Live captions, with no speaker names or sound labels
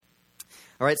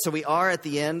All right, so we are at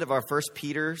the end of our First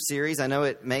Peter series. I know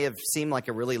it may have seemed like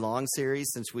a really long series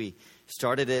since we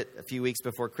started it a few weeks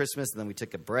before Christmas, and then we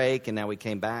took a break, and now we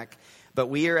came back. But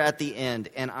we are at the end,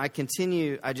 and I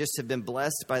just have been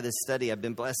blessed by this study. I've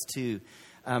been blessed to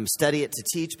study it, to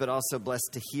teach, but also blessed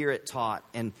to hear it taught,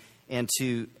 and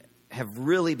to have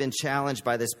really been challenged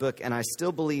by this book. And I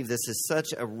still believe this is such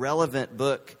a relevant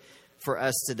book for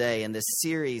us today, and this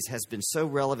series has been so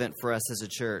relevant for us as a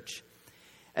church.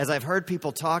 As I've heard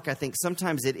people talk, I think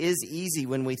sometimes it is easy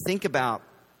when we think about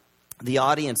the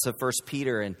audience of 1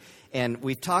 Peter. And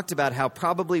we've talked about how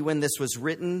probably when this was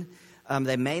written,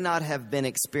 they may not have been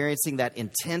experiencing that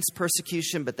intense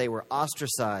persecution, but they were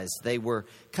ostracized. They were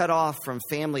cut off from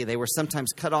family. They were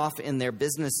sometimes cut off in their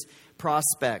business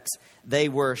prospects. They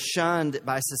were shunned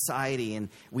by society. And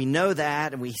we know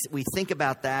that, and we think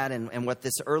about that and what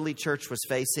this early church was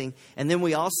facing. And then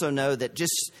we also know that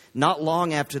just not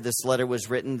long after this letter was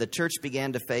written, the church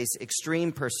began to face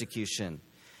extreme persecution,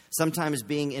 sometimes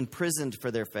being imprisoned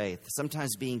for their faith,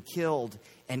 sometimes being killed,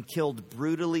 and killed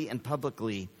brutally and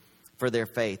publicly for their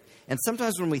faith. And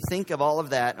sometimes when we think of all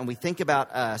of that and we think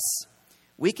about us,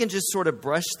 we can just sort of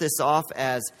brush this off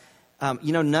as,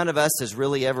 none of us has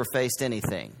really ever faced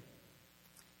anything.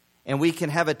 And we can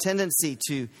have a tendency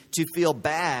to feel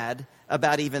bad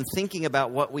about even thinking about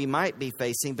what we might be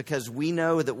facing because we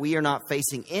know that we are not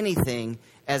facing anything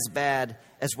as bad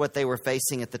as what they were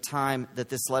facing at the time that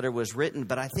this letter was written.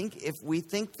 But I think if we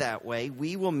think that way,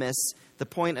 we will miss the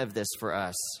point of this for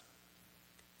us.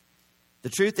 The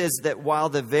truth is that while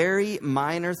the very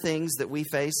minor things that we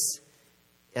face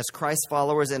as Christ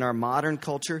followers in our modern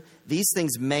culture, these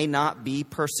things may not be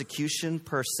persecution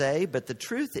per se, but the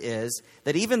truth is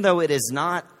that even though it is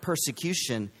not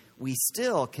persecution, we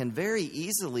still can very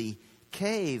easily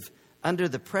cave under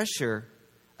the pressure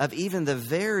of even the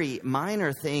very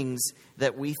minor things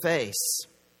that we face.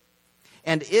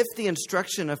 And if the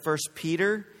instruction of 1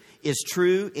 Peter is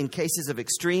true in cases of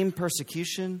extreme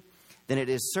persecution, then it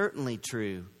is certainly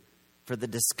true for the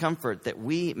discomfort that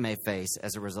we may face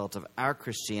as a result of our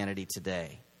Christianity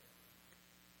today.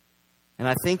 And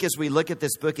I think as we look at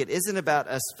this book, it isn't about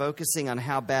us focusing on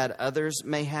how bad others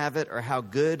may have it or how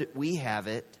good we have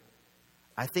it.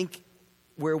 I think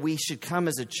where we should come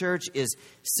as a church is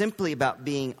simply about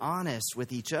being honest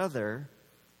with each other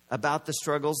about the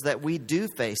struggles that we do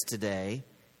face today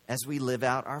as we live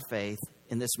out our faith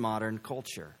in this modern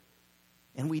culture.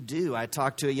 And we do. I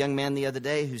talked to a young man the other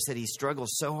day who said he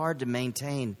struggles so hard to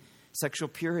maintain sexual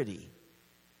purity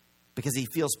because he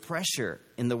feels pressure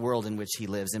in the world in which he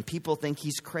lives. And people think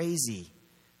he's crazy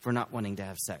for not wanting to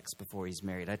have sex before he's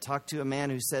married. I talked to a man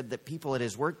who said that people at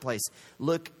his workplace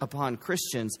look upon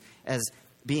Christians as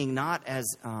being not as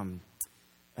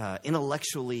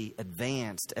intellectually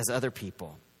advanced as other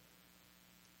people.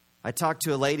 I talked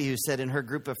to a lady who said in her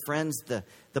group of friends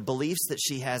the beliefs that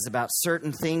she has about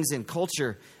certain things in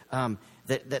culture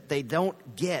that they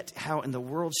don't get how in the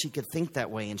world she could think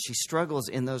that way, and she struggles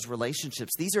in those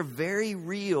relationships. These are very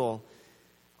real,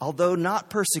 although not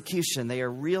persecution. They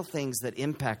are real things that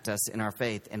impact us in our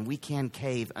faith, and we can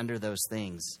cave under those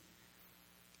things.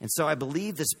 And so I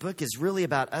believe this book is really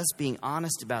about us being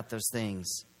honest about those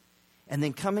things and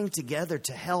then coming together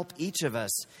to help each of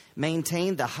us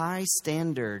maintain the high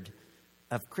standard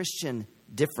of Christian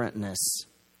differentness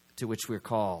to which we're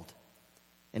called.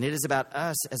 And it is about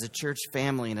us as a church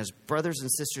family and as brothers and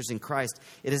sisters in Christ.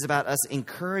 It is about us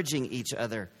encouraging each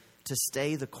other to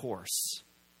stay the course.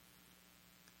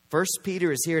 1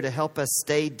 Peter is here to help us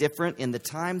stay different in the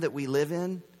time that we live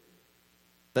in,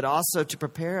 but also to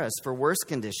prepare us for worse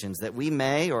conditions that we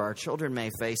may or our children may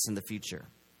face in the future.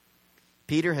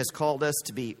 Peter has called us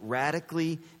to be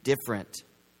radically different,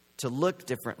 to look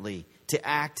differently, to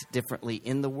act differently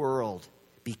in the world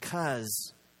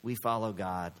because we follow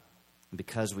God and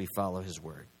because we follow His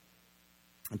Word.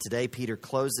 And today Peter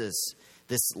closes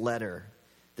this letter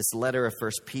of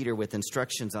 1 Peter with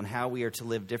instructions on how we are to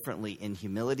live differently in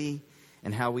humility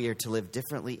and how we are to live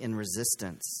differently in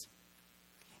resistance.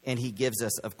 And he gives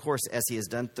us, of course, as he has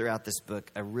done throughout this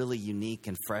book, a really unique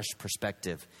and fresh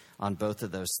perspective on both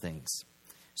of those things.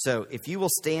 So if you will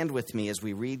stand with me as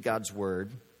we read God's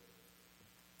Word,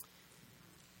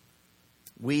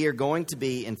 we are going to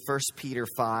be in 1 Peter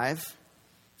 5.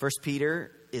 1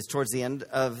 Peter is towards the end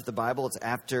of the Bible. It's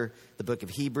after the book of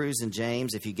Hebrews and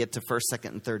James. If you get to 1st, 2nd,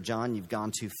 and 3rd John, you've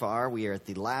gone too far. We are at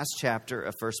the last chapter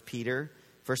of 1 Peter.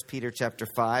 1 Peter chapter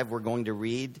 5, we're going to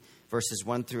read verses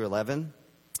 1 through 11.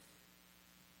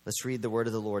 Let's read the word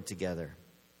of the Lord together.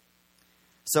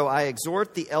 So I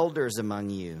exhort the elders among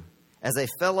you, as a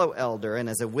fellow elder and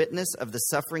as a witness of the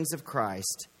sufferings of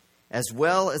Christ, as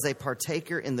well as a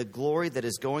partaker in the glory that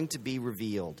is going to be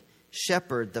revealed.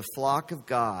 Shepherd the flock of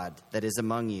God that is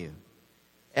among you,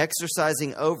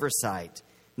 exercising oversight,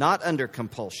 not under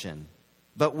compulsion,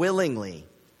 but willingly,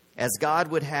 as God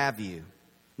would have you,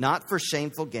 not for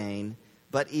shameful gain,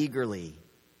 but eagerly,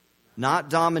 not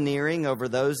domineering over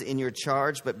those in your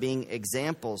charge, but being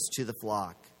examples to the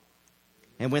flock.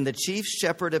 And when the chief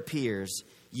shepherd appears,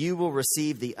 you will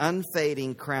receive the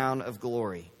unfading crown of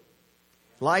glory.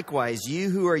 Likewise, you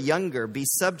who are younger, be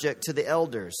subject to the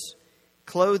elders.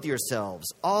 Clothe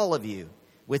yourselves, all of you,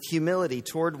 with humility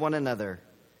toward one another.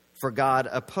 For God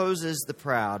opposes the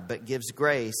proud, but gives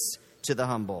grace to the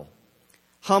humble.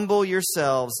 Humble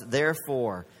yourselves,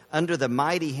 therefore, under the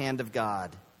mighty hand of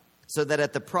God, so that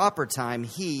at the proper time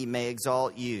he may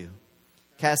exalt you,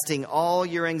 casting all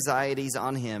your anxieties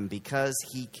on him because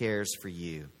he cares for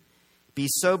you. Be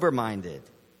sober-minded,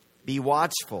 be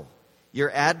watchful.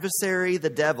 Your adversary, the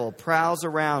devil, prowls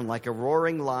around like a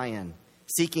roaring lion,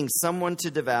 seeking someone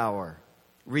to devour.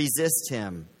 Resist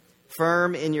him,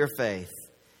 firm in your faith,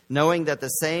 knowing that the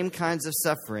same kinds of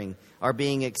suffering are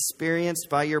being experienced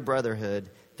by your brotherhood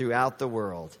throughout the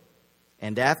world.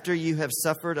 And after you have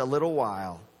suffered a little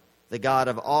while, the God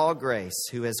of all grace,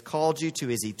 who has called you to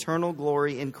his eternal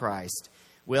glory in Christ,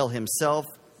 will himself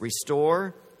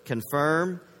restore,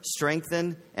 confirm,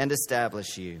 strengthen, and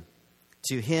establish you.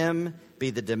 To him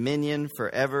be the dominion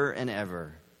forever and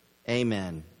ever.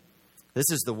 Amen. This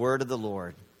is the word of the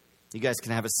Lord. You guys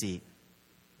can have a seat.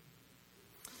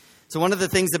 So one of the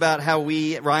things about how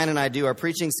Ryan and I do our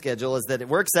preaching schedule is that it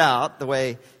works out the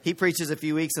way he preaches a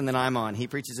few weeks and then I'm on. He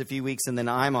preaches a few weeks and then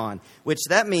I'm on. Which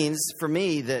that means for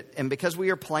me that, and because we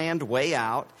are planned way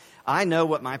out, I know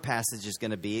what my passage is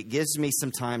going to be. It gives me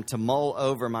some time to mull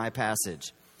over my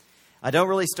passage. I don't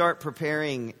really start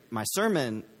preparing my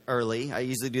sermon early. I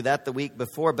usually do that the week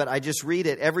before, but I just read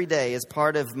it every day as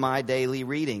part of my daily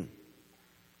reading.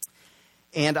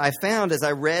 And I found as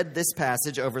I read this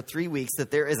passage over 3 weeks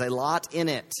that there is a lot in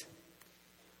it.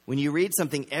 When you read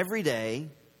something every day,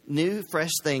 new,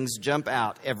 fresh things jump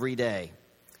out every day.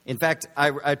 In fact,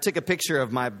 I took a picture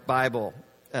of my Bible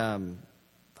on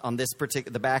this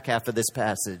the back half of this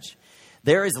passage.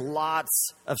 There is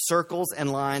lots of circles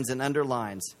and lines and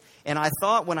underlines. And I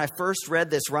thought when I first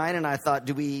read this, Ryan and I thought,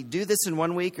 do we do this in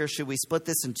 1 week or should we split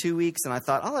this in 2 weeks? And I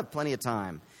thought, I'll have plenty of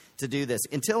time to do this,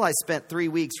 until I spent 3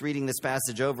 weeks reading this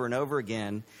passage over and over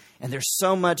again. And there's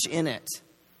so much in it.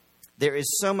 There is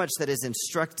so much that is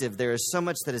instructive. There is so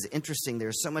much that is interesting. There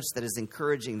is so much that is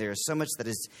encouraging. There is so much that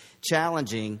is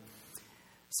challenging.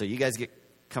 So you guys get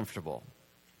comfortable.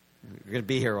 You're going to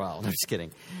be here a while. I'm just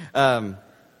kidding.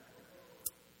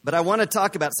 But I want to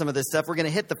talk about some of this stuff. We're going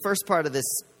to hit the first part of this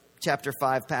chapter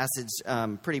 5 passage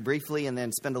pretty briefly and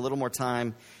then spend a little more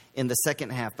time in the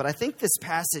second half. But I think this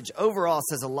passage overall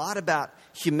says a lot about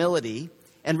humility.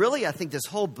 And really, I think this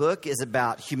whole book is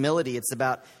about humility. It's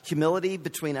about humility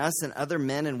between us and other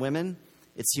men and women.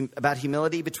 It's about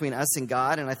humility between us and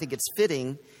God. And I think it's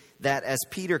fitting that as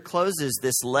Peter closes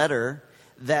this letter,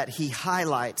 that he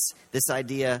highlights this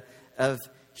idea of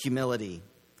humility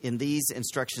in these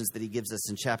instructions that he gives us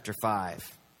in chapter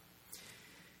 5.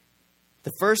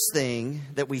 The first thing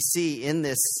that we see in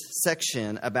this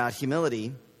section about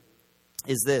humility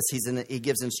is this. He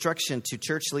gives instruction to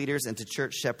church leaders and to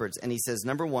church shepherds. And he says,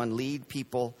 number one, lead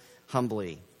people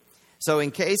humbly. So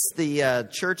in case the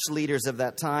church leaders of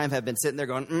that time have been sitting there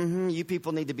going, you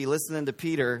people need to be listening to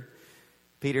Peter,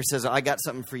 Peter says, I got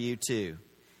something for you too.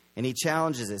 And he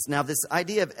challenges us. Now, this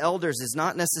idea of elders does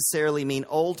not necessarily mean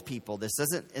old people. This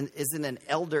isn't an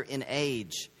elder in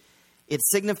age. It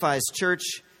signifies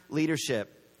church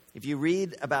leadership. If you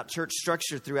read about church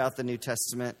structure throughout the New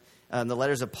Testament, the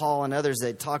letters of Paul and others,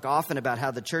 they talk often about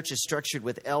how the church is structured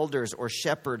with elders or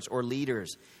shepherds or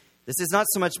leaders. This is not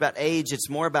so much about age, it's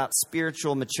more about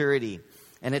spiritual maturity.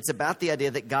 And it's about the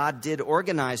idea that God did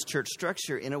organize church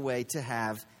structure in a way to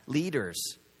have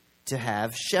leaders, to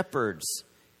have shepherds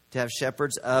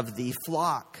of the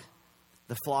flock.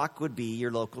 The flock would be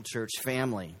your local church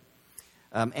family.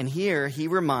 And here he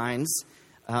reminds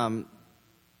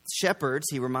shepherds,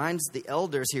 he reminds the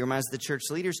elders, he reminds the church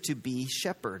leaders to be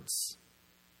shepherds.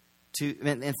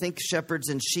 And think shepherds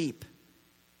and sheep.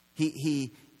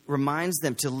 He reminds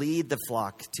them to lead the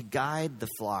flock, to guide the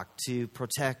flock, to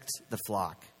protect the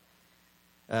flock.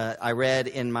 I read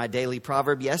in my daily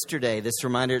proverb yesterday, this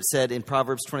reminder, it said in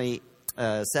Proverbs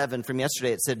 27 from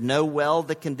yesterday, it said, know well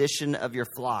the condition of your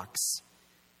flocks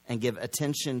and give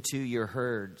attention to your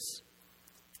herds.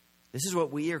 This is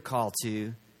what we are called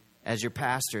to as your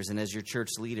pastors and as your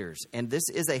church leaders. And this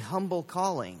is a humble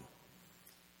calling.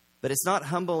 But it's not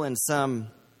humble in some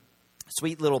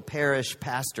sweet little parish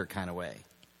pastor kind of way.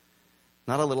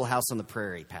 Not a little house on the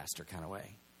prairie pastor kind of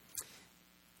way.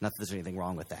 Not that there's anything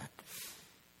wrong with that.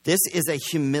 This is a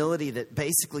humility that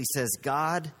basically says,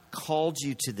 God called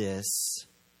you to this.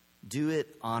 Do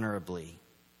it honorably.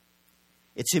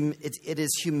 It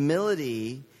is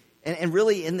humility. And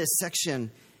really in this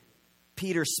section,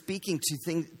 Peter speaking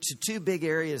to two big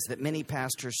areas that many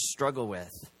pastors struggle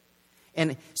with.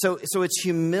 And so it's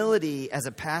humility as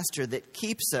a pastor that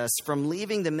keeps us from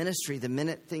leaving the ministry the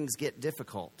minute things get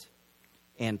difficult.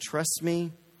 And trust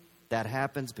me, that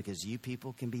happens because you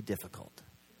people can be difficult.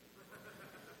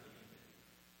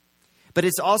 But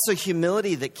it's also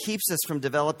humility that keeps us from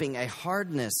developing a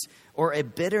hardness or a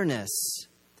bitterness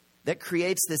that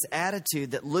creates this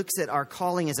attitude that looks at our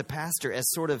calling as a pastor as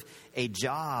sort of a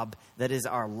job that is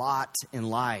our lot in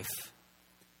life.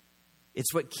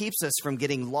 It's what keeps us from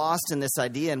getting lost in this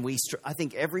idea. And I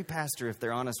think every pastor, if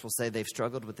they're honest, will say they've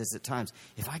struggled with this at times.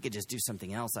 If I could just do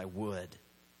something else, I would.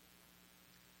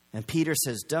 And Peter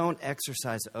says, don't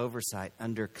exercise oversight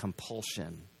under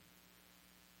compulsion.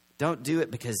 Don't do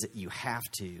it because you have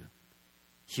to.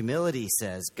 Humility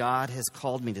says, God has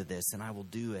called me to this, and I will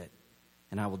do it.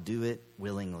 And I will do it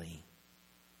willingly.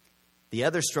 The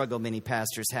other struggle many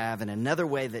pastors have, and another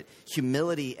way that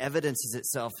humility evidences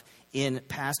itself in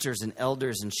pastors and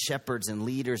elders and shepherds and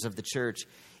leaders of the church,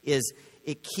 is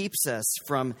it keeps us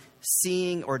from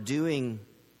seeing or doing,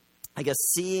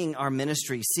 seeing our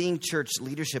ministry, seeing church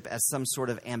leadership as some sort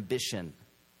of ambition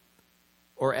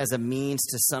or as a means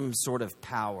to some sort of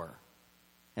power.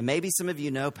 And maybe some of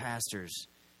you know pastors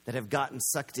that have gotten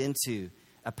sucked into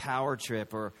a power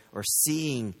trip or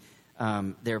seeing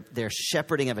their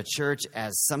shepherding of a church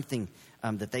as something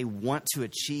that they want to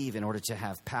achieve in order to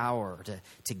have power,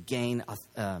 to gain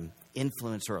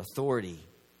influence or authority.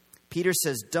 Peter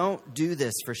says, don't do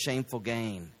this for shameful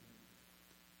gain.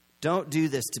 Don't do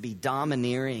this to be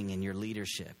domineering in your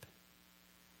leadership.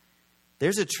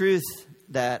 There's a truth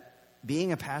that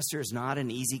being a pastor is not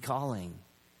an easy calling.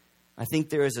 I think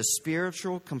there is a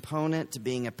spiritual component to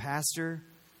being a pastor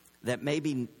that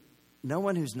maybe no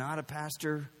one who's not a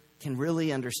pastor can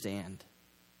really understand.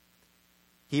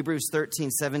 Hebrews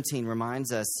 13:17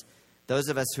 reminds us, those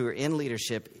of us who are in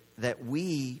leadership, that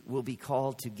we will be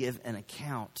called to give an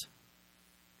account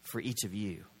for each of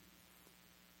you.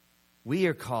 We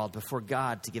are called before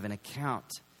God to give an account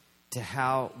to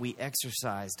how we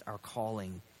exercised our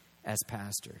calling as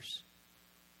pastors.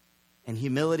 And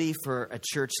humility for a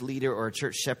church leader or a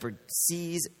church shepherd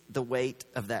sees the weight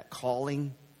of that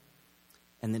calling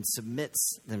and then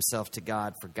submits themselves to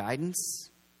God for guidance,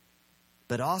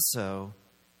 but also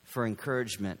for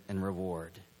encouragement and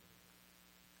reward.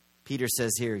 Peter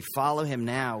says here, follow him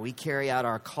now. We carry out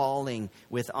our calling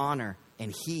with honor,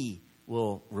 and he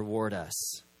will reward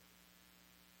us.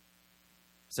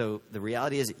 So the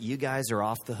reality is you guys are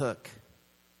off the hook.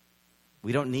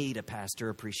 We don't need a pastor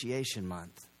appreciation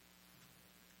month.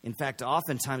 In fact,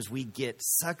 oftentimes we get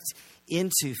sucked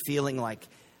into feeling like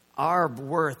our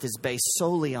worth is based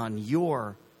solely on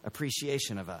your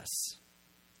appreciation of us.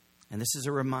 And this is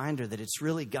a reminder that it's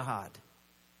really God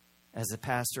as a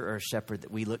pastor or a shepherd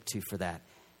that we look to for that.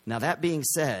 Now, that being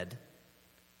said,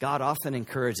 God often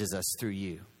encourages us through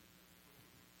you.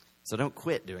 So don't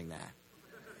quit doing that.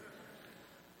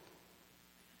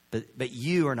 But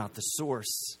you are not the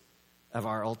source of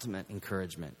our ultimate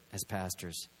encouragement as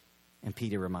pastors. And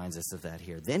Peter reminds us of that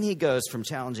here. Then he goes from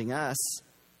challenging us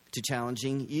to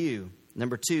challenging you.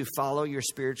 Number 2, follow your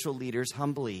spiritual leaders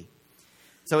humbly.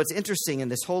 So it's interesting, in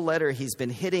this whole letter, he's been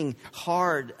hitting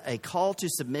hard a call to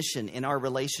submission in our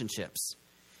relationships.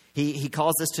 He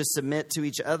calls us to submit to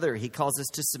each other. He calls us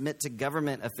to submit to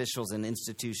government officials and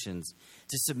institutions,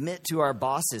 to submit to our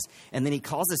bosses. And then he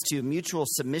calls us to mutual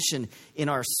submission in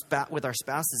with our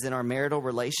spouses in our marital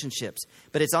relationships.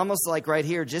 But it's almost like right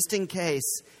here, just in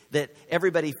case that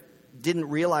everybody didn't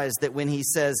realize that when he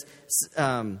says,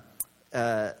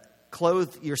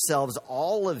 clothe yourselves,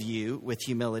 all of you, with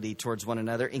humility towards one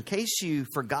another, in case you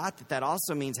forgot that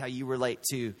also means how you relate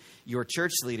to your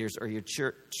church leaders or your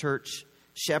church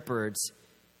shepherds,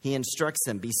 he instructs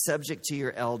them, be subject to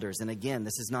your elders. And again,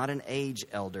 this is not an age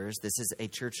elders. This is a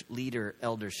church leader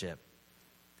eldership.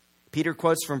 Peter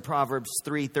quotes from Proverbs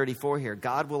 3:34 here.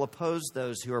 God will oppose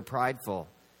those who are prideful,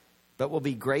 but will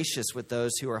be gracious with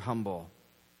those who are humble.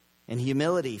 And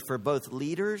humility for both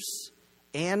leaders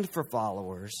and for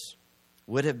followers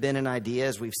would have been an idea,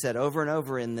 as we've said over and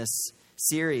over in this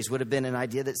series, would have been an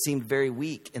idea that seemed very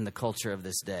weak in the culture of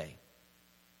this day.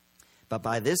 But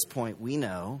by this point, we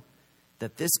know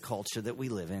that this culture that we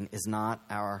live in is not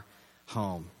our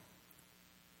home.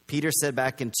 Peter said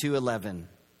back in 2:11,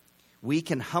 We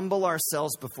can humble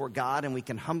ourselves before God and we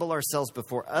can humble ourselves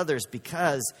before others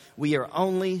because we are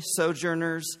only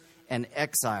sojourners and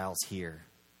exiles here.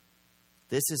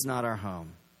 This is not our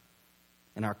home.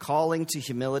 And our calling to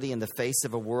humility in the face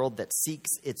of a world that seeks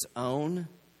its own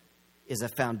is a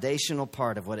foundational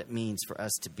part of what it means for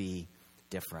us to be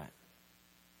different.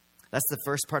 That's the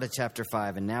first part of chapter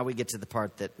 5, and now we get to the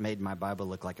part that made my Bible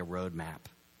look like a road map.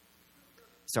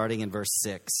 Starting in verse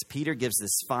 6, Peter gives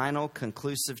this final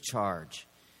conclusive charge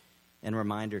and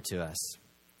reminder to us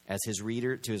as his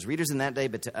reader, to his readers in that day,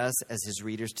 but to us as his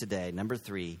readers today. Number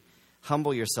 3,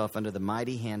 humble yourself under the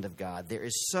mighty hand of God. There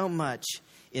is so much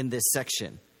in this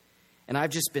section, and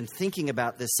I've just been thinking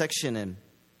about this section in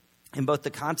both the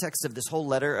context of this whole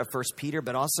letter of 1 Peter,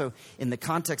 but also in the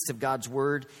context of God's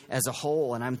word as a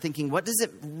whole. And I'm thinking, what does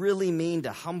it really mean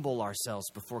to humble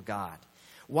ourselves before God?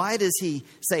 Why does he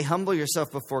say humble yourself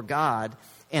before God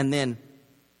and then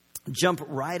jump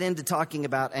right into talking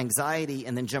about anxiety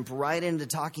and then jump right into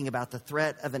talking about the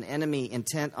threat of an enemy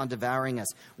intent on devouring us?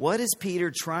 What is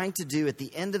Peter trying to do at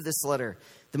the end of this letter?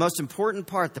 The most important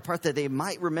part, the part that they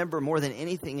might remember more than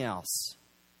anything else.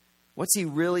 What's he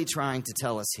really trying to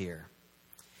tell us here?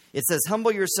 It says,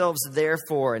 humble yourselves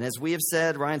therefore. And as we have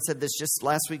said, Ryan said this just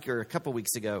last week or a couple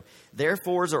weeks ago,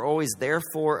 therefores are always there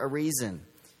for a reason.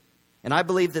 And I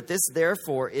believe that this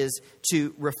therefore is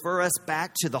to refer us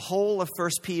back to the whole of 1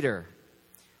 Peter.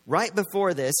 Right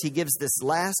before this, he gives this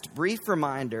last brief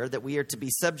reminder that we are to be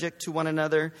subject to one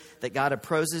another, that God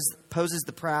opposes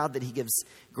the proud, that he gives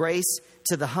grace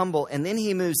to the humble. And then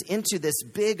he moves into this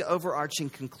big overarching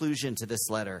conclusion to this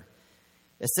letter.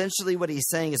 Essentially what he's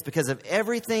saying is, because of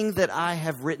everything that I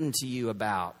have written to you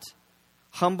about,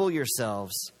 humble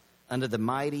yourselves under the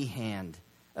mighty hand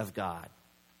of God.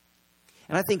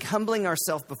 And I think humbling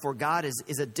ourselves before God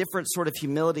is a different sort of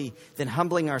humility than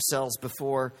humbling ourselves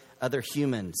before other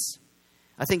humans.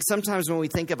 I think sometimes when we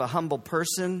think of a humble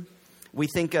person, we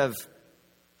think of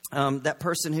that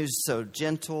person who's so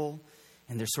gentle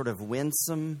and they're sort of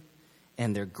winsome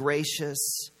and they're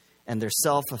gracious and they're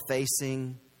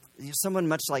self-effacing. Someone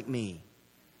much like me.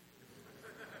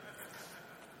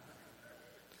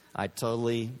 I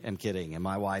totally am kidding. And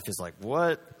my wife is like,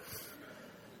 what?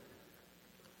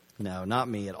 No, not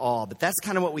me at all. But that's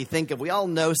kind of what we think of. We all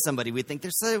know somebody. We think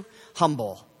they're so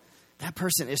humble. That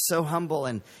person is so humble.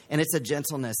 And it's a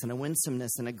gentleness and a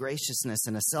winsomeness and a graciousness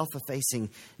and a self-effacing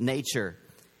nature.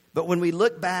 But when we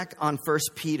look back on 1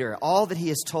 Peter, all that he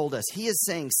has told us, he is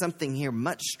saying something here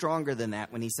much stronger than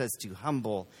that when he says to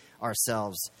humble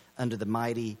ourselves under the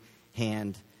mighty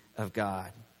hand of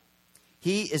God.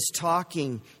 He is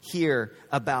talking here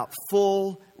about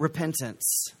full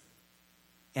repentance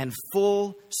and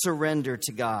full surrender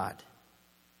to God.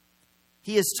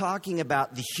 He is talking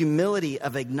about the humility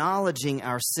of acknowledging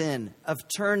our sin, of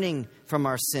turning from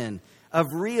our sin, of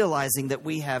realizing that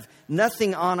we have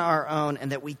nothing on our own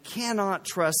and that we cannot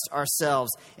trust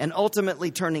ourselves, and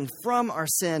ultimately turning from our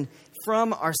sin,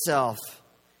 from ourselves,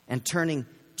 and turning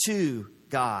to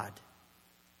God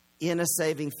in a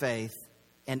saving faith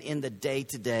and in the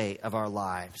day-to-day of our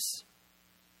lives.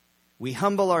 We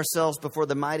humble ourselves before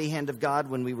the mighty hand of God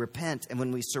when we repent and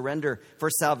when we surrender for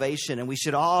salvation. And we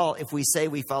should all, if we say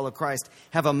we follow Christ,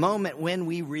 have a moment when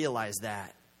we realize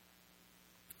that.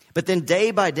 But then day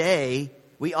by day,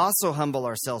 we also humble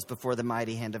ourselves before the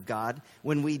mighty hand of God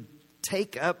when we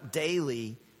take up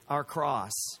daily our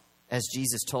cross, as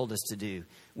Jesus told us to do.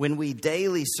 When we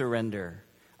daily surrender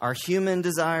our human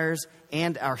desires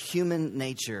and our human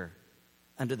nature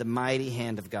under the mighty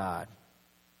hand of God.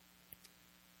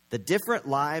 The different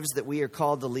lives that we are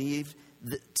called to lead,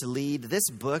 this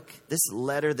book, this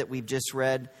letter that we've just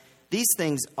read, these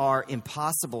things are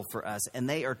impossible for us, and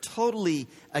they are totally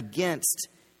against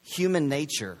human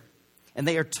nature, and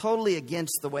they are totally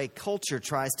against the way culture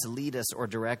tries to lead us or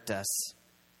direct us.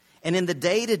 And in the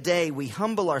day-to-day, we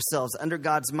humble ourselves under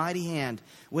God's mighty hand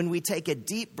when we take a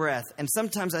deep breath, and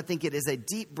sometimes I think it is a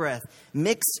deep breath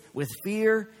mixed with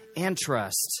fear and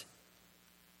trust.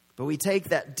 But we take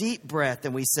that deep breath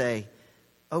and we say,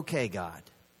 okay, God,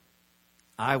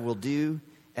 I will do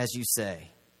as you say.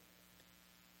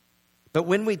 But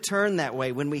when we turn that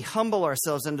way, when we humble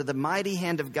ourselves under the mighty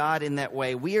hand of God in that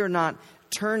way, we are not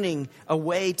turning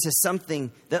away to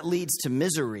something that leads to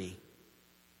misery.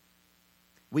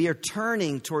 We are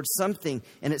turning towards something,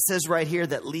 and it says right here,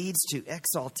 that leads to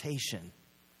exaltation,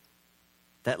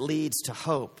 that leads to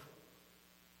hope,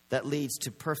 that leads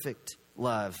to perfect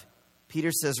love.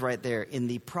 Peter says right there, in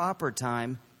the proper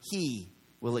time, he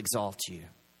will exalt you.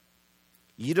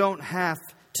 You don't have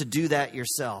to do that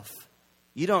yourself.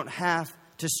 You don't have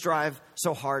to strive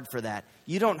so hard for that.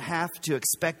 You don't have to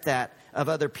expect that of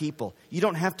other people. You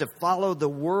don't have to follow the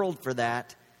world for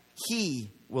that.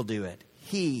 He will do it.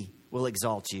 He will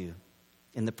exalt you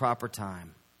in the proper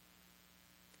time.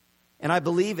 And I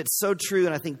believe it's so true,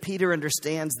 and I think Peter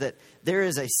understands that there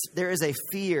is a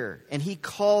fear, and he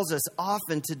calls us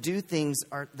often to do things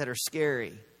that are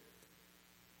scary.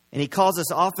 And he calls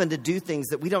us often to do things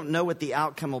that we don't know what the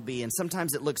outcome will be, and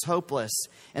sometimes it looks hopeless.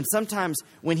 And sometimes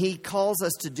when he calls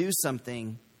us to do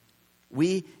something,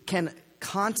 we can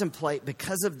contemplate,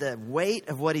 because of the weight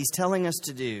of what he's telling us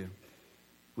to do,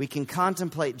 we can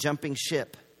contemplate jumping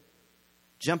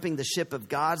the ship of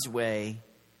God's way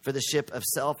for the ship of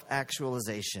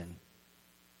self-actualization.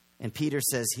 And Peter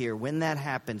says here, when that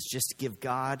happens, just give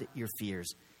God your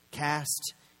fears.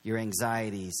 Cast your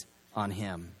anxieties on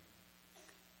him.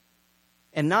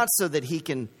 And not so that he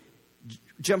can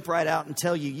jump right out and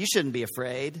tell you shouldn't be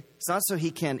afraid. It's not so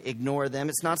he can ignore them.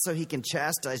 It's not so he can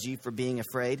chastise you for being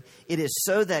afraid. It is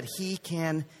so that he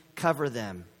can cover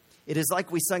them. It is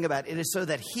like we sung about. It is so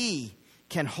that he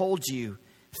can hold you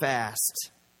fast.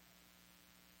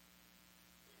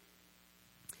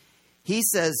 He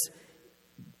says,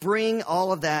 bring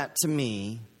all of that to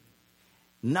me,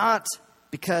 not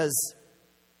because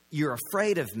you're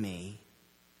afraid of me,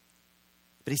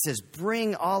 but he says,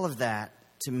 bring all of that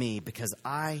to me because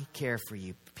I care for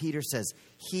you. Peter says,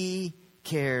 he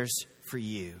cares for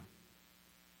you.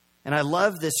 And I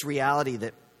love this reality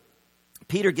that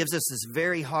Peter gives us this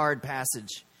very hard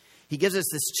passage. He gives us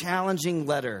this challenging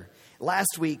letter.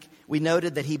 Last week, we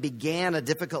noted that he began a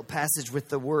difficult passage with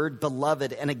the word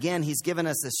beloved. And again, he's given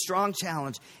us a strong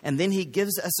challenge. And then he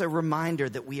gives us a reminder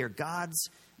that we are God's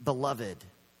beloved.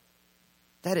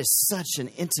 That is such an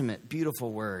intimate,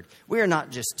 beautiful word. We are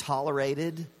not just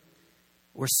tolerated.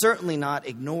 We're certainly not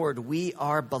ignored. We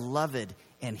are beloved,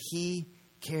 and he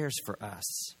cares for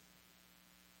us.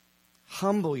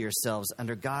 Humble yourselves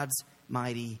under God's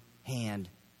mighty hand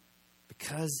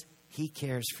because he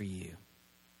cares for you.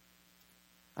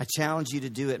 I challenge you to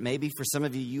do it. Maybe for some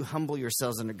of you, you humble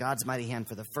yourselves under God's mighty hand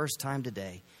for the first time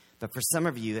today. But for some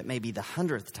of you, it may be the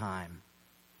 100th time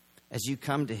as you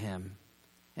come to him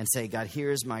and say, God,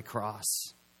 here is my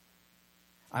cross.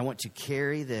 I want to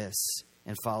carry this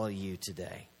and follow you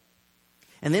today.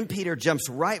 And then Peter jumps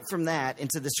right from that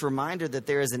into this reminder that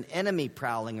there is an enemy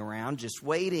prowling around just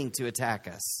waiting to attack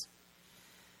us.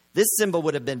 This symbol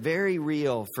would have been very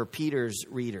real for Peter's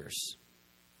readers.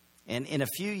 And in a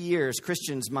few years,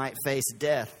 Christians might face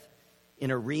death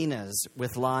in arenas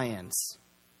with lions.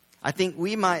 I think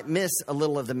we might miss a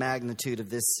little of the magnitude of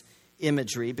this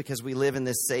imagery because we live in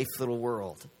this safe little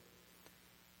world.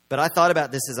 But I thought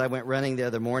about this as I went running the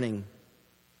other morning.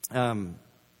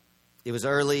 It was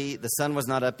early. The sun was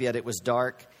not up yet. It was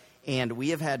dark. And we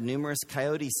have had numerous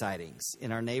coyote sightings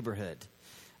in our neighborhood,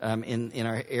 in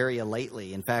our area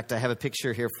lately. In fact, I have a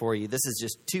picture here for you. This is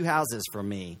just 2 houses from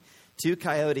me. 2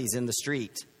 coyotes in the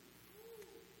street.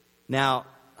 Now,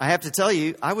 I have to tell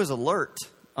you, I was alert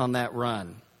on that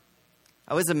run.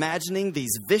 I was imagining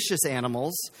these vicious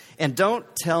animals, and don't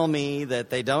tell me that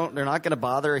they're not going to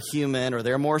bother a human or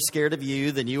they're more scared of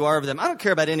you than you are of them. I don't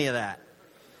care about any of that.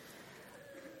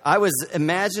 I was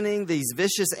imagining these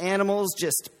vicious animals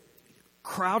just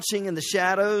crouching in the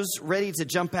shadows, ready to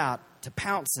jump out, to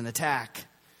pounce and attack.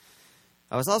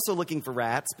 I was also looking for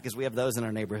rats because we have those in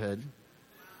our neighborhood.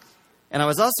 And I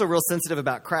was also real sensitive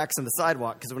about cracks in the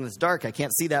sidewalk because when it's dark, I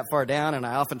can't see that far down and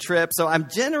I often trip. So I'm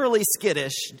generally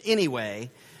skittish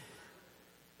anyway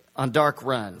on dark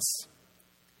runs.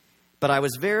 But I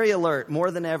was very alert more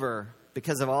than ever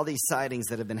because of all these sightings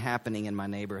that have been happening in my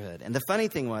neighborhood. And the funny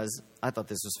thing was, I thought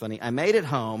this was funny, I made it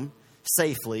home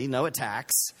safely, no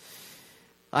attacks.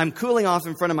 I'm cooling off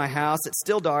in front of my house. It's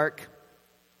still dark.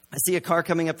 I see a car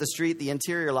coming up the street. The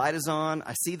interior light is on.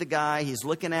 I see the guy. He's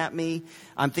looking at me.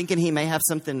 I'm thinking he may have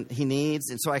something he needs.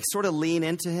 And so I sort of lean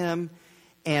into him,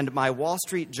 and my Wall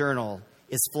Street Journal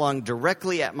is flung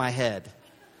directly at my head.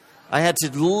 I had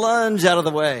to lunge out of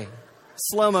the way,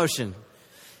 slow motion.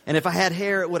 And if I had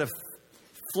hair, it would have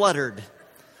fluttered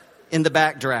in the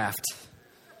backdraft.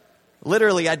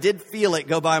 Literally, I did feel it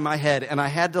go by my head, and I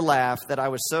had to laugh that I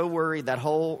was so worried that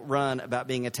whole run about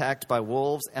being attacked by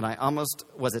wolves, and I almost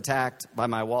was attacked by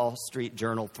my Wall Street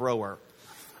Journal thrower.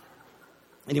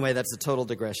 Anyway, that's a total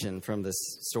digression from this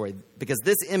story, because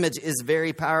this image is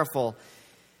very powerful.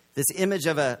 This image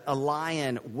of a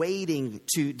lion waiting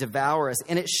to devour us,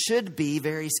 and it should be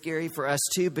very scary for us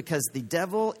too, because the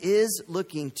devil is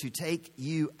looking to take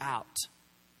you out.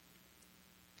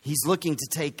 He's looking to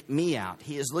take me out.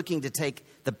 He is looking to take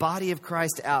the body of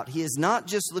Christ out. He is not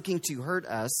just looking to hurt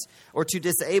us or to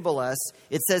disable us.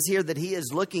 It says here that he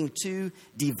is looking to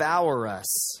devour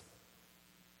us.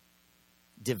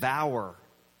 devour,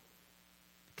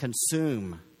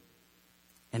 consume.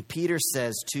 And Peter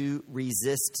says to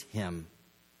resist him.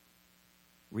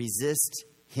 Resist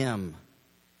him.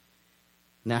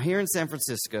 Now, here in San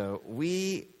Francisco,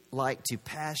 we like to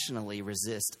passionately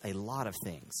resist a lot of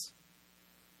things.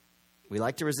 We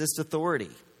like to resist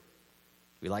authority.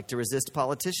 We like to resist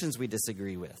politicians we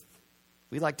disagree with.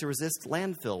 We like to resist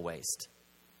landfill waste.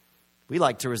 We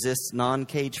like to resist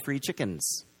non-cage-free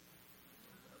chickens.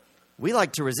 We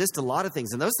like to resist a lot of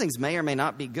things, and those things may or may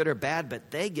not be good or bad,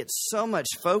 but they get so much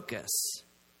focus.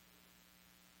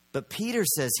 But Peter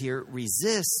says here,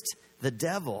 resist the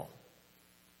devil.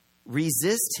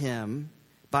 Resist him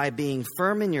by being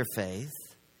firm in your faith,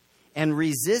 and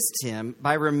resist him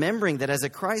by remembering that as a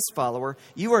Christ follower,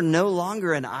 you are no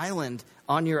longer an island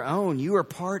on your own. You are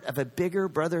part of a bigger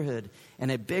brotherhood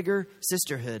and a bigger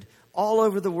sisterhood all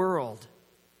over the world.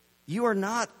 You are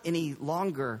not any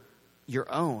longer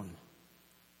your own.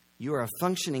 You are a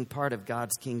functioning part of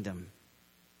God's kingdom.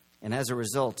 And as a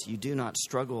result, you do not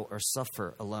struggle or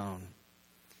suffer alone.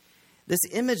 This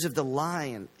image of the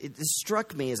lion, it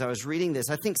struck me as I was reading this.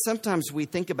 I think sometimes when we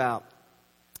think about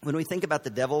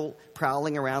the devil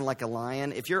prowling around like a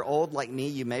lion, if you're old like me,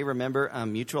 you may remember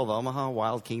Mutual of Omaha,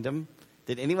 Wild Kingdom.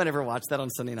 Did anyone ever watch that on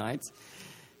Sunday nights?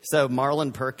 So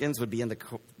Marlon Perkins would be in the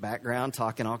background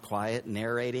talking all quiet,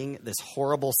 narrating this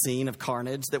horrible scene of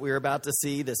carnage that we were about to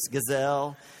see. This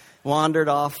gazelle wandered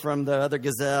off from the other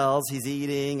gazelles. He's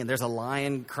eating, and there's a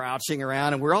lion crouching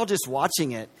around, and we're all just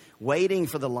watching it, waiting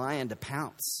for the lion to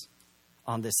pounce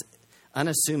on this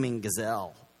unassuming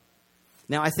gazelle.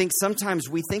 Now, I think sometimes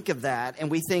we think of that,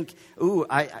 and we think,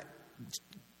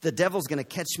 the devil's going to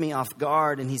catch me off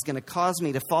guard, and he's going to cause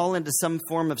me to fall into some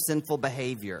form of sinful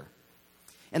behavior.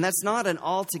 And that's not an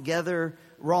altogether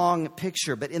wrong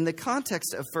picture, but in the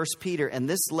context of 1 Peter and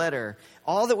this letter,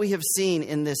 all that we have seen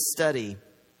in this study,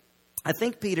 I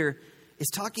think Peter is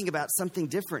talking about something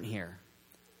different here.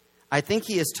 I think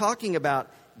he is talking about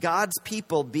God's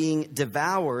people being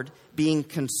devoured, being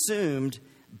consumed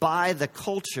by the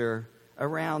culture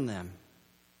around them.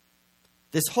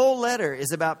 This whole letter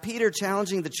is about Peter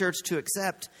challenging the church to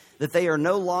accept that they are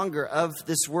no longer of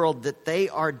this world, that they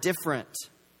are different.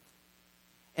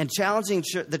 And challenging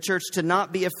the church to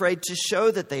not be afraid to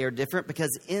show that they are different,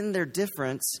 because in their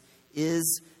difference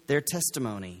is their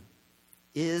testimony,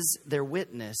 is their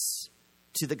witness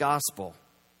to the gospel.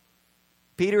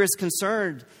 Peter is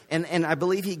concerned, and I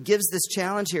believe he gives this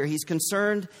challenge here. He's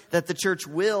concerned that the church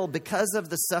will, because of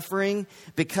the suffering,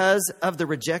 because of the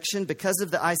rejection, because of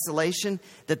the isolation,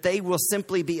 that they will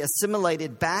simply be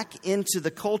assimilated back into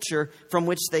the culture from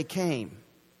which they came.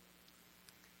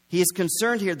 He is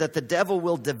concerned here that the devil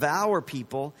will devour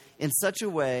people in such a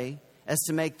way as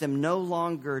to make them no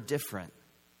longer different,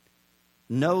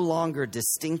 no longer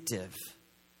distinctive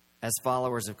as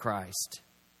followers of Christ.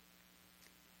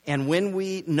 And when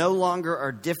we no longer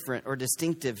are different or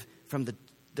distinctive from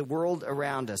the world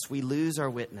around us, we lose our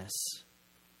witness.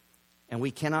 And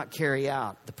we cannot carry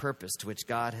out the purpose to which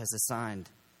God has assigned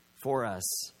for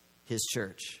us, His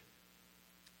church.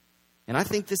 And I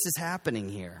think this is happening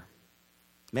here.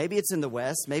 Maybe it's in the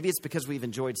West. Maybe it's because we've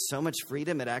enjoyed so much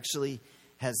freedom, it actually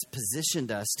has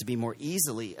positioned us to be more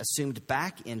easily assumed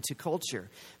back into culture.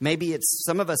 Maybe it's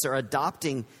some of us are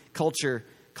adopting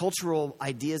cultural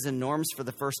ideas and norms for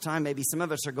the first time. Maybe some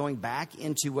of us are going back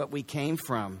into what we came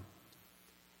from.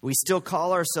 We still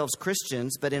call ourselves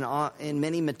Christians, but in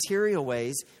many material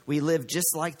ways, we live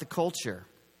just like the culture.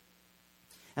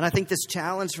 And I think this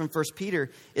challenge from 1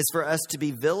 Peter is for us to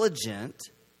be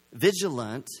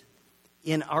vigilant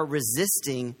in our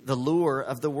resisting the lure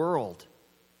of the world.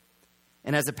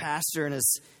 And as a pastor and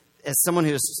as someone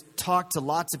who has talked to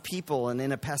lots of people and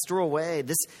in a pastoral way,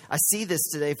 I see this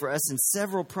today for us in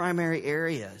several primary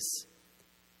areas.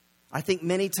 I think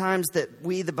many times that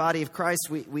we, the body of Christ,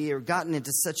 we are gotten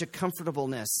into such a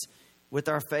comfortableness with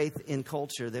our faith in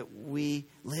culture that we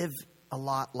live a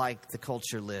lot like the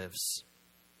culture lives.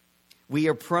 We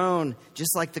are prone,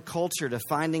 just like the culture, to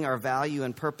finding our value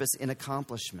and purpose in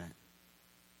accomplishment.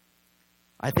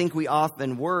 I think we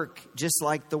often work just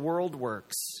like the world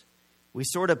works. We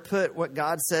sort of put what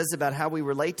God says about how we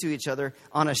relate to each other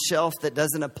on a shelf that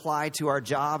doesn't apply to our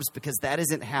jobs, because that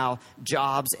isn't how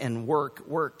jobs and work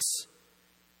works.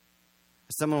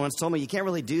 Someone once told me, you can't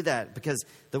really do that because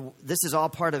this is all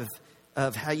part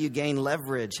of how you gain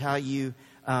leverage, how you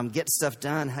get stuff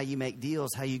done, how you make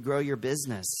deals, how you grow your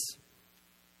business.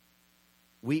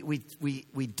 We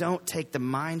don't take the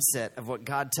mindset of what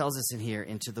God tells us in here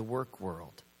into the work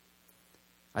world.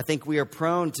 I think we are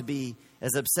prone to be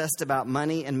as obsessed about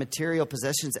money and material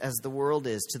possessions as the world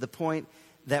is, to the point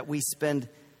that we spend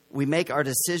we make our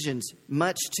decisions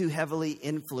much too heavily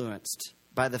influenced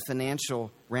by the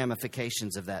financial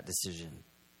ramifications of that decision.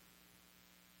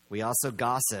 We also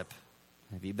gossip.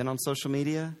 Have you been on social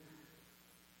media?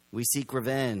 We seek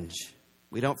revenge.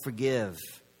 We don't forgive.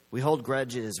 We hold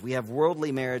grudges. We have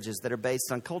worldly marriages that are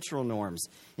based on cultural norms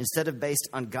instead of based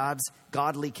on God's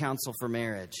godly counsel for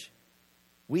marriage.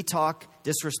 We talk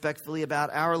disrespectfully about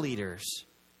our leaders.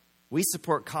 We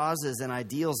support causes and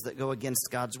ideals that go against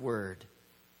God's word.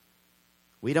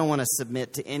 We don't want to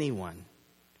submit to anyone,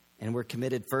 and we're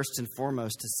committed first and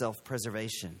foremost to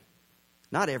self-preservation.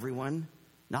 Not everyone,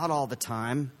 not all the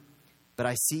time, but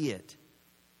I see it.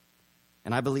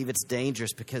 And I believe it's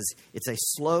dangerous because it's a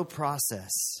slow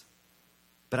process.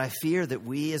 But I fear that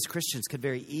we as Christians could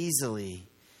very easily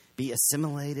be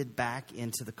assimilated back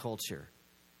into the culture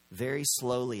very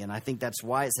slowly. And I think that's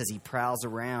why it says he prowls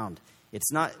around.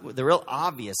 It's not the real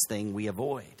obvious thing we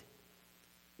avoid.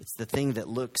 It's the thing that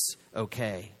looks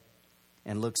okay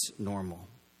and looks normal.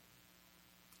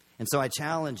 And so I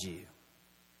challenge you,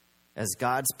 as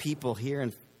God's people here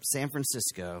in San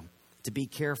Francisco, to be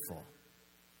careful.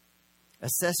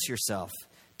 Assess yourself.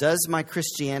 Does my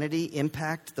Christianity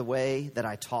impact the way that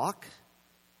I talk?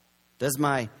 Does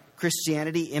my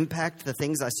Christianity impact the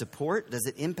things I support? Does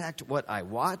it impact what I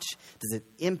watch? Does it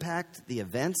impact the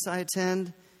events I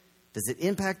attend? Does it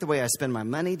impact the way I spend my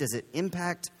money? Does it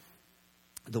impact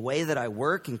the way that I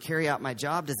work and carry out my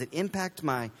job? Does it impact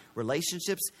my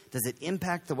relationships? Does it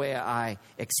impact the way I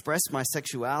express my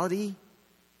sexuality?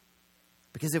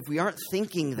 Because if we aren't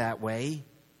thinking that way,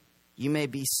 you may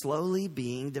be slowly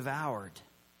being devoured.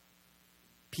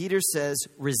 Peter says,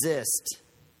 resist.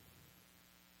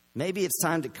 Maybe it's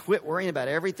time to quit worrying about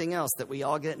everything else that we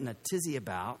all get in a tizzy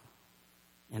about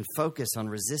and focus on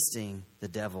resisting the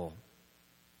devil.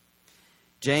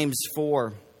 James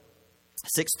 4,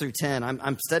 6 through 10.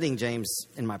 I'm studying James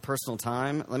in my personal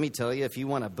time. Let me tell you, if you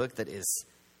want a book that is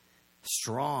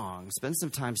strong, spend some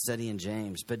time studying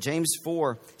James. But James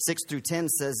 4, 6 through 10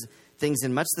 says things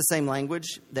in much the same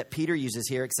language that Peter uses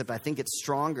here, except I think it's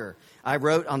stronger. I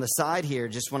wrote on the side here,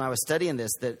 just when I was studying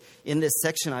this, that in this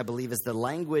section, I believe, is the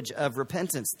language of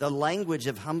repentance, the language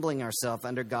of humbling ourselves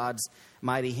under God's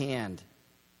mighty hand.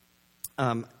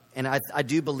 And I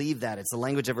do believe that. It's the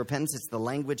language of repentance. It's the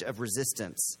language of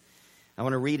resistance. I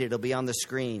want to read it. It'll be on the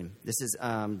screen. This is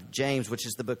James, which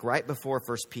is the book right before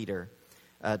 1 Peter,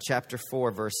 chapter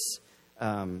 4, verse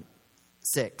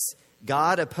 6.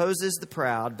 God opposes the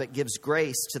proud, but gives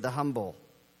grace to the humble.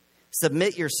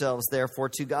 Submit yourselves, therefore,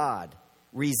 to God.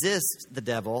 Resist the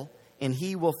devil, and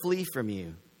he will flee from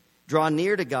you. Draw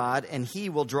near to God, and he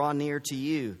will draw near to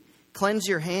you. Cleanse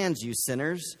your hands, you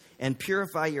sinners, and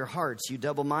purify your hearts, you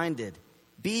double-minded.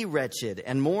 Be wretched,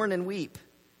 and mourn and weep.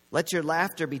 Let your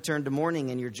laughter be turned to mourning,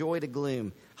 and your joy to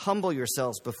gloom. Humble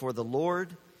yourselves before the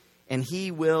Lord, and he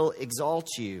will exalt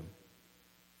you.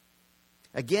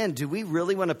 Again, do we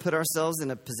really want to put ourselves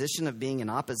in a position of being in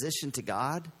opposition to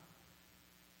God?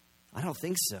 I don't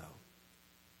think so.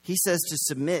 He says to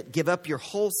submit, give up your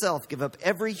whole self, give up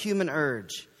every human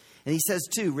urge. And he says,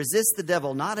 too, resist the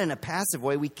devil, not in a passive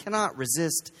way. We cannot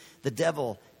resist the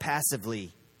devil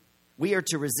passively. We are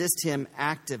to resist him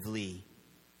actively.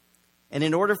 And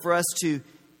in order for us to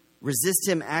resist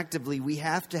him actively, we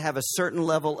have to have a certain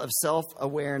level of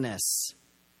self-awareness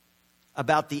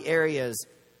about the areas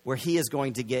where he is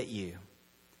going to get you.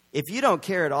 If you don't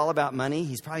care at all about money,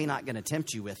 he's probably not going to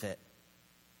tempt you with it.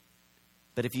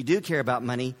 But if you do care about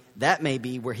money, that may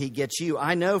be where he gets you.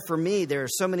 I know for me, there are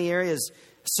so many areas,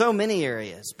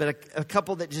 but a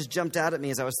couple that just jumped out at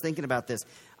me as I was thinking about this.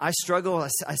 I struggle,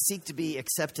 I seek to be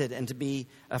accepted and to be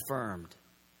affirmed.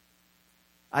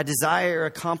 I desire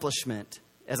accomplishment.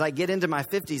 As I get into my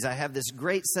 50s, I have this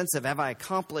great sense of, have I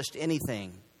accomplished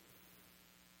anything?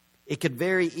 It could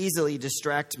very easily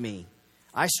distract me.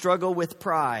 I struggle with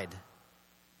pride.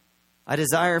 I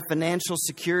desire financial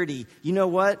security. You know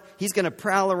what? He's going to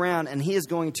prowl around and he is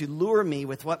going to lure me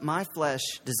with what my flesh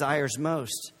desires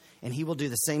most. And he will do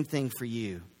the same thing for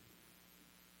you.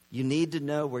 You need to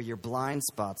know where your blind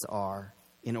spots are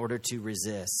in order to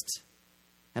resist.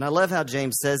 And I love how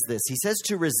James says this. He says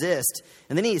to resist,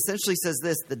 and then he essentially says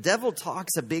this: the devil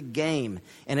talks a big game,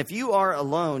 and if you are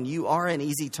alone, you are an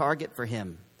easy target for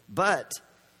him. But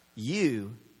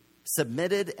you,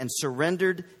 submitted and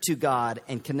surrendered to God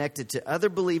and connected to other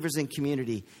believers in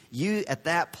community, you at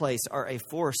that place are a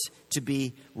force to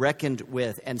be reckoned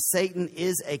with. And Satan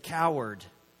is a coward.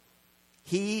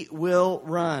 He will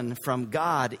run from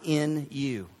God in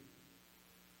you.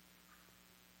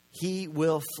 He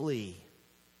will flee.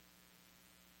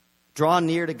 Draw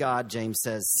near to God, James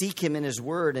says. Seek him in his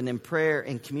word and in prayer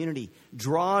and community.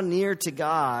 Draw near to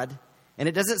God. And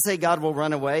it doesn't say God will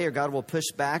run away or God will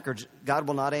push back or God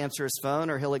will not answer his phone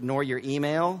or he'll ignore your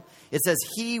email. It says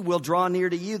he will draw near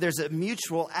to you. There's a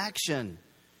mutual action.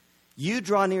 You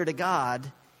draw near to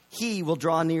God, he will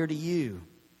draw near to you.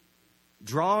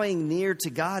 Drawing near to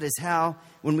God is how,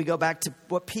 when we go back to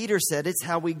what Peter said, it's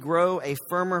how we grow a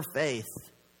firmer faith,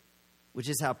 which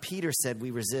is how Peter said we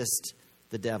resist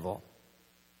the devil.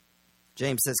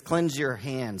 James says, cleanse your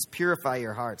hands, purify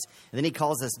your hearts. And then he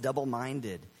calls us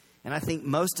double-minded. And I think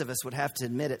most of us would have to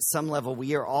admit at some level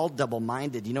we are all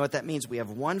double-minded. You know what that means? We have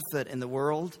one foot in the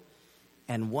world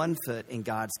and one foot in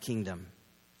God's kingdom.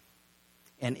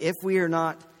 And if we are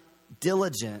not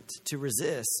diligent to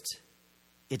resist,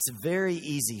 it's very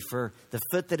easy for the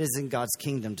foot that is in God's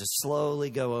kingdom to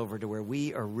slowly go over to where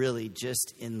we are really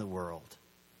just in the world.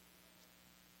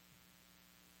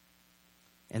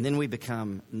 And then we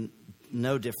become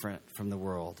no different from the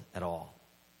world at all.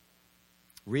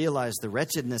 Realize the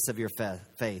wretchedness of your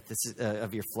faith,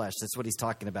 of your flesh. That's what he's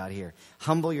talking about here.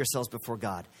 Humble yourselves before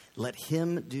God. Let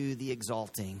him do the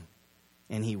exalting,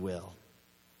 and he will.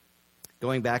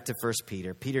 Going back to 1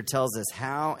 Peter, Peter tells us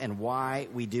how and why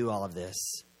we do all of this.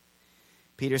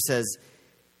 Peter says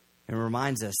and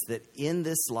reminds us that in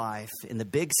this life, in the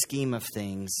big scheme of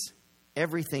things,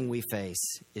 everything we face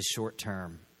is short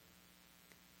term.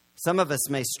 Some of us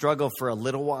may struggle for a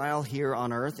little while here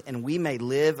on earth, and we may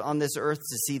live on this earth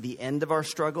to see the end of our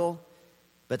struggle.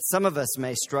 But some of us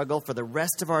may struggle for the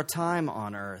rest of our time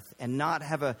on earth and not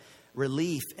have a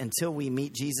relief until we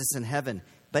meet Jesus in heaven.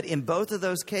 But in both of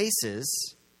those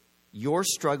cases, your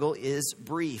struggle is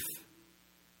brief.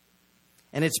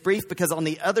 And it's brief because on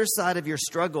the other side of your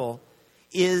struggle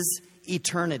is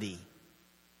eternity.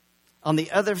 On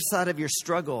the other side of your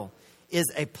struggle is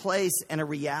a place and a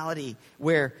reality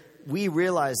where we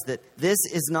realize that this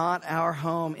is not our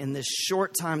home in this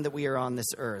short time that we are on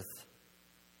this earth.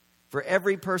 For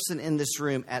every person in this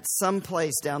room, at some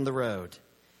place down the road,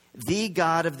 the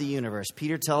God of the universe,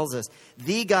 Peter tells us,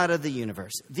 the God of the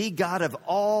universe, the God of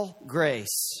all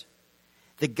grace,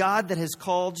 the God that has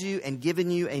called you and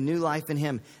given you a new life in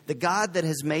him, the God that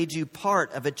has made you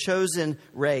part of a chosen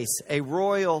race, a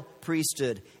royal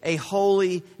priesthood, a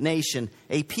holy nation,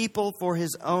 a people for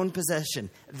his own possession.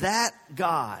 That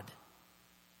God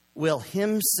will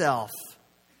himself,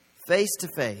 face to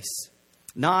face,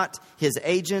 not his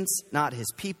agents, not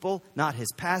his people, not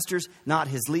his pastors, not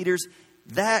his leaders,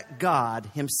 that God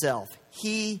himself,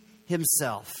 he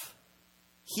himself,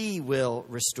 he will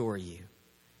restore you.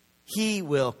 He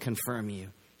will confirm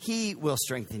you. He will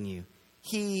strengthen you.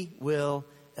 He will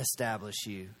establish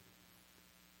you.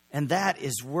 And that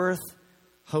is worth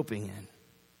hoping in.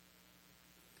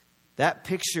 That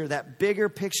picture, that bigger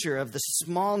picture of the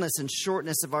smallness and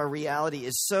shortness of our reality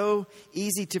is so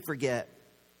easy to forget.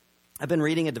 I've been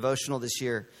reading a devotional this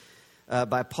year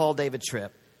by Paul David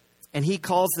Tripp, and he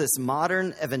calls this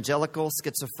modern evangelical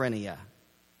schizophrenia.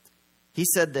 He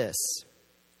said this: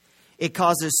 it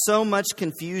causes so much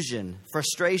confusion,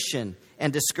 frustration,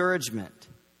 and discouragement.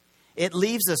 It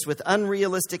leaves us with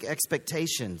unrealistic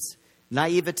expectations,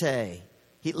 naivete.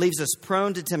 It leaves us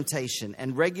prone to temptation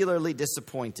and regularly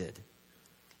disappointed.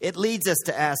 It leads us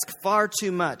to ask far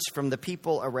too much from the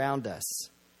people around us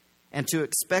and to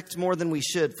expect more than we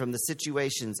should from the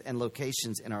situations and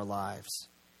locations in our lives.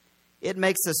 It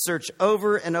makes us search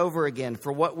over and over again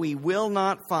for what we will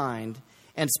not find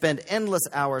and spend endless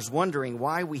hours wondering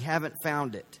why we haven't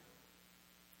found it.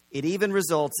 It even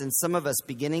results in some of us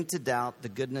beginning to doubt the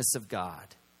goodness of God.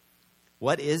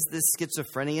 What is this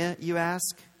schizophrenia, you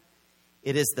ask?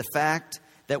 It is the fact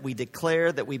that we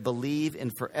declare that we believe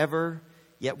in forever,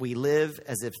 yet we live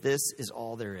as if this is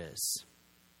all there is.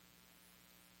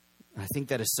 I think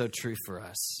that is so true for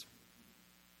us.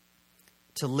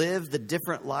 To live the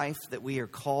different life that we are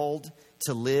called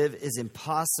to live is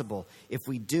impossible if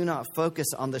we do not focus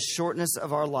on the shortness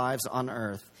of our lives on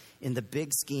earth in the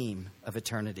big scheme of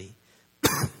eternity.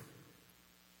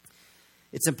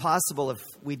 It's impossible if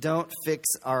we don't fix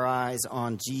our eyes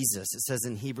on Jesus. It says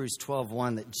in Hebrews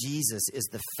 12:1 that Jesus is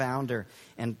the founder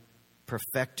and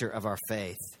perfecter of our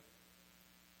faith.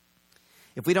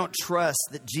 If we don't trust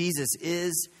that Jesus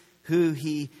is who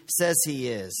he says he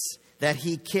is, that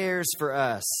he cares for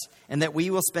us, and that we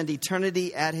will spend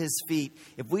eternity at his feet,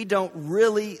 if we don't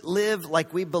really live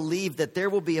like we believe that there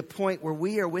will be a point where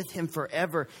we are with him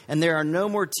forever and there are no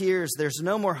more tears, there's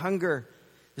no more hunger,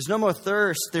 there's no more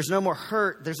thirst, there's no more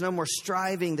hurt, there's no more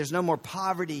striving, there's no more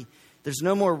poverty, there's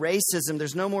no more racism,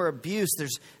 there's no more abuse,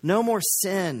 there's no more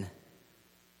sin.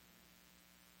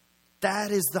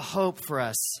 That is the hope for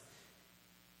us.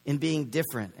 in being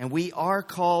different. And we are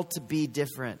called to be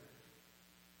different.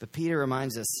 But Peter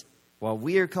reminds us, while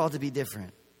we are called to be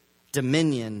different,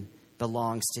 dominion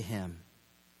belongs to him.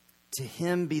 To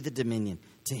him be the dominion.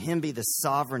 To him be the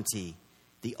sovereignty,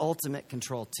 the ultimate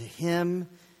control. To him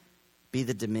be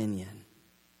the dominion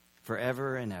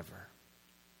forever and ever.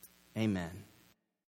 Amen.